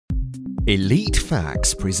Elite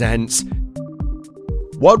Facts presents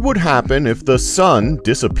What would happen if the sun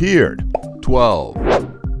disappeared? 12.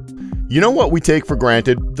 You know what we take for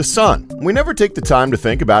granted? The sun. We never take the time to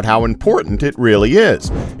think about how important it really is.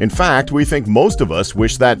 In fact, we think most of us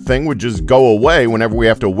wish that thing would just go away whenever we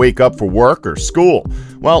have to wake up for work or school.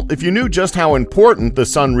 Well, if you knew just how important the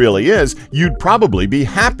sun really is, you'd probably be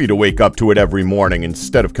happy to wake up to it every morning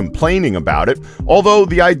instead of complaining about it, although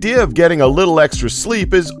the idea of getting a little extra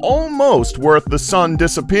sleep is almost worth the sun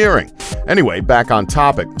disappearing. Anyway, back on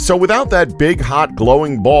topic. So without that big, hot,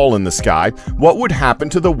 glowing ball in the sky, what would happen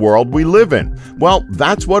to the world we live in? Well,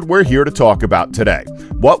 that's what we're here to talk about today.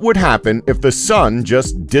 What would happen if the sun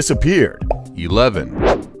just disappeared?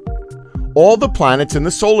 11. All the planets in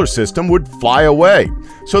the solar system would fly away.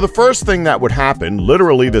 So the first thing that would happen,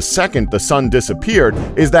 literally the second the sun disappeared,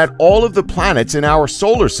 is that all of the planets in our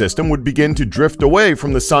solar system would begin to drift away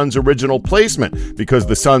from the sun's original placement because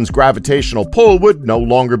the sun's gravitational pull would no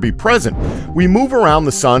longer be present. We move around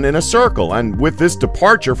the sun in a circle, and with this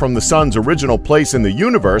departure from the sun's original place in the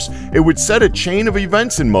universe, it would set a chain of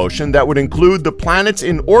events in motion that would include the planets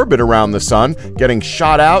in orbit around the sun getting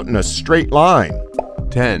shot out in a straight line.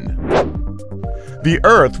 10. The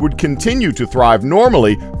Earth would continue to thrive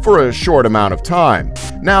normally for a short amount of time.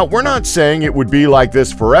 Now, we're not saying it would be like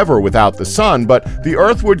this forever without the sun, but the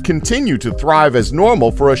Earth would continue to thrive as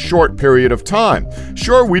normal for a short period of time.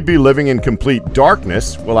 Sure, we'd be living in complete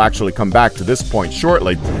darkness, we'll actually come back to this point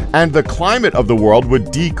shortly, and the climate of the world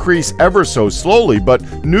would decrease ever so slowly, but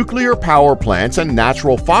nuclear power plants and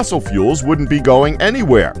natural fossil fuels wouldn't be going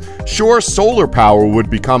anywhere. Sure, solar power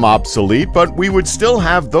would become obsolete, but we would still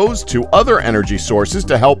have those two other energy sources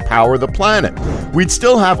to help power the planet. We'd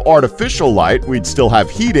still have artificial light, we'd still have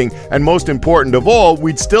heating, and most important of all,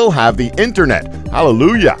 we'd still have the internet.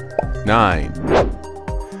 Hallelujah! 9.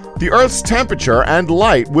 The Earth's temperature and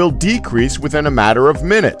light will decrease within a matter of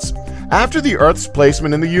minutes. After the Earth's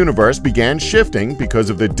placement in the universe began shifting because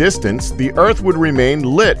of the distance, the Earth would remain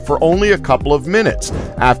lit for only a couple of minutes.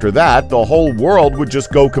 After that, the whole world would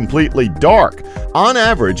just go completely dark. On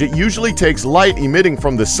average, it usually takes light emitting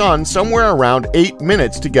from the sun somewhere around 8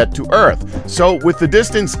 minutes to get to Earth. So, with the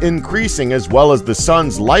distance increasing as well as the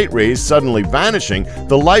sun's light rays suddenly vanishing,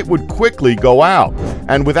 the light would quickly go out.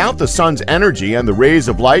 And without the sun's energy and the rays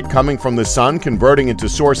of light coming from the sun converting into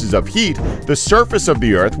sources of heat, the surface of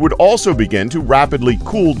the Earth would also begin to rapidly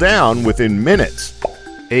cool down within minutes.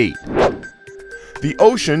 8. The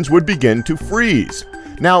oceans would begin to freeze.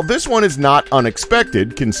 Now, this one is not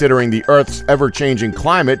unexpected considering the Earth's ever-changing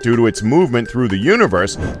climate due to its movement through the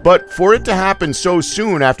universe, but for it to happen so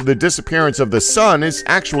soon after the disappearance of the sun is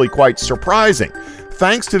actually quite surprising.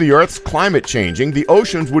 Thanks to the Earth's climate changing, the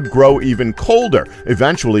oceans would grow even colder,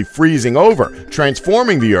 eventually freezing over,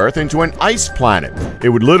 transforming the Earth into an ice planet. It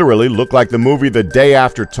would literally look like the movie The Day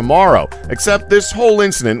After Tomorrow, except this whole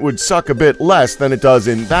incident would suck a bit less than it does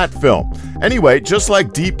in that film. Anyway, just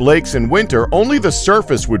like deep lakes in winter, only the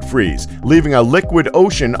surface would freeze, leaving a liquid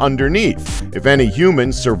ocean underneath. If any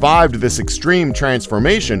humans survived this extreme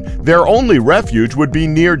transformation, their only refuge would be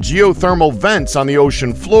near geothermal vents on the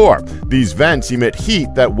ocean floor. These vents emit heat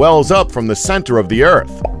that wells up from the center of the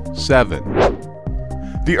Earth. 7.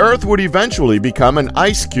 The Earth would eventually become an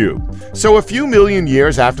ice cube. So a few million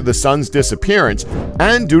years after the sun's disappearance,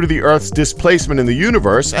 and due to the Earth's displacement in the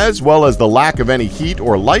universe, as well as the lack of any heat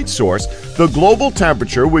or light source, the global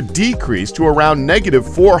temperature would decrease to around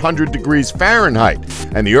 -400 degrees Fahrenheit,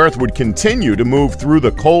 and the Earth would continue to move through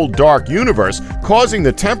the cold, dark universe, causing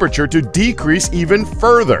the temperature to decrease even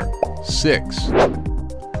further. 6.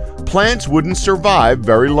 Plants wouldn't survive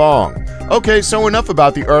very long. Okay, so enough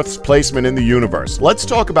about the Earth's placement in the universe. Let's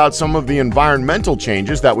talk about some of the environmental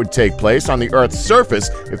changes that would take place on the Earth's surface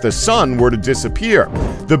if the sun were to disappear.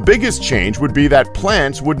 The biggest change would be that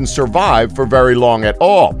plants wouldn't survive for very long at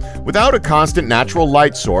all. Without a constant natural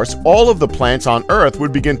light source, all of the plants on Earth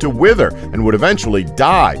would begin to wither and would eventually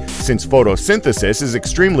die, since photosynthesis is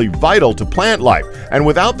extremely vital to plant life, and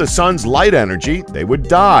without the sun's light energy, they would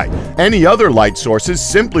die. Any other light sources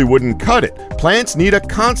simply wouldn't cut it. Plants need a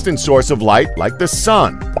constant source of light like the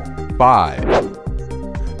sun. 5.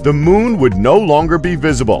 The moon would no longer be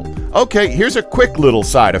visible. Okay, here's a quick little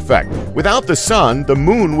side effect. Without the sun, the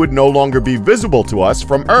moon would no longer be visible to us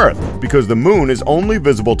from Earth, because the moon is only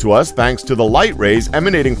visible to us thanks to the light rays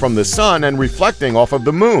emanating from the sun and reflecting off of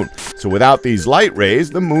the moon. So without these light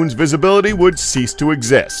rays, the moon's visibility would cease to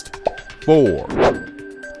exist. 4.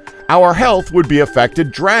 Our health would be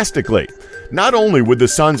affected drastically. Not only would the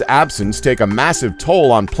sun's absence take a massive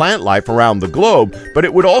toll on plant life around the globe, but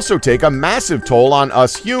it would also take a massive toll on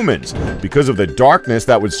us humans. Because of the darkness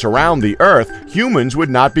that would surround the Earth, humans would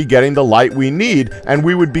not be getting the light we need, and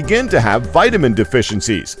we would begin to have vitamin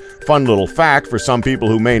deficiencies. Fun little fact for some people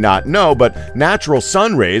who may not know, but natural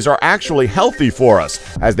sun rays are actually healthy for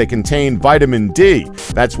us, as they contain vitamin D.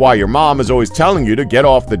 That's why your mom is always telling you to get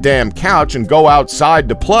off the damn couch and go outside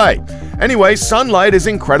to play. Anyway, sunlight is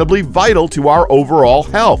incredibly vital to our overall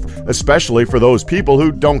health, especially for those people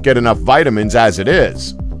who don't get enough vitamins as it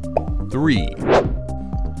is. 3.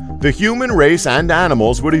 The human race and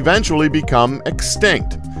animals would eventually become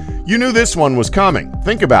extinct. You knew this one was coming.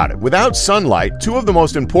 Think about it. Without sunlight, two of the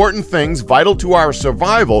most important things vital to our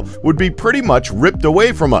survival would be pretty much ripped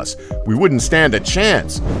away from us. We wouldn't stand a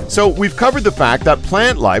chance. So we've covered the fact that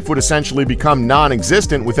plant life would essentially become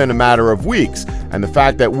non-existent within a matter of weeks, and the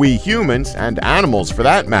fact that we humans, and animals for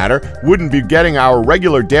that matter, wouldn't be getting our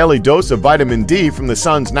regular daily dose of vitamin D from the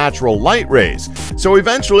sun's natural light rays. So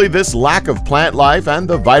eventually this lack of plant life and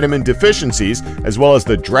the vitamin deficiencies, as well as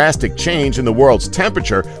the drastic change in the world's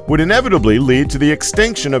temperature, would inevitably lead to the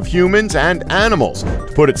extinction of humans and animals.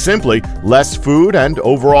 To put it simply, less food and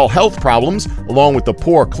overall health problems, along with the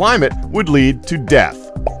poor climate, would lead to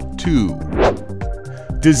death. 2.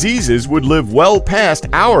 Diseases would live well past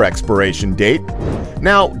our expiration date.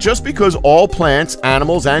 Now, just because all plants,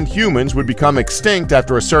 animals, and humans would become extinct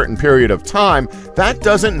after a certain period of time, that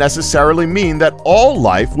doesn't necessarily mean that all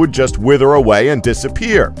life would just wither away and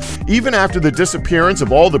disappear. Even after the disappearance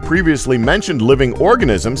of all the previously mentioned living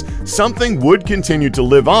organisms, something would continue to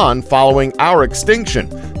live on following our extinction.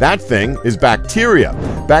 That thing is bacteria.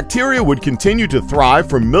 Bacteria would continue to thrive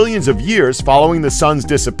for millions of years following the sun's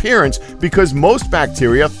disappearance because most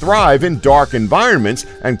bacteria thrive in dark environments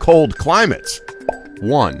and cold climates.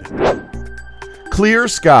 1. Clear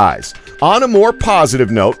skies. On a more positive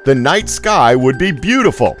note, the night sky would be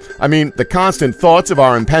beautiful. I mean, the constant thoughts of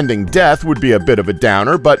our impending death would be a bit of a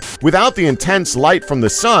downer, but without the intense light from the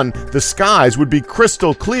sun, the skies would be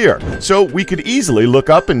crystal clear, so we could easily look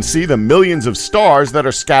up and see the millions of stars that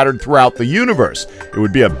are scattered throughout the universe. It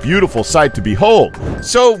would be a beautiful sight to behold.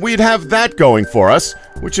 So we'd have that going for us,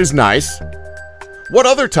 which is nice. What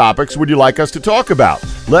other topics would you like us to talk about?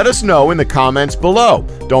 Let us know in the comments below.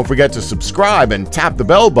 Don't forget to subscribe and tap the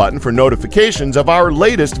bell button for notifications of our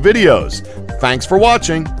latest videos. Thanks for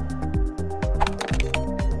watching.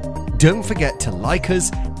 Don't forget to like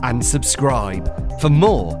us and subscribe for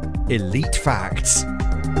more elite facts.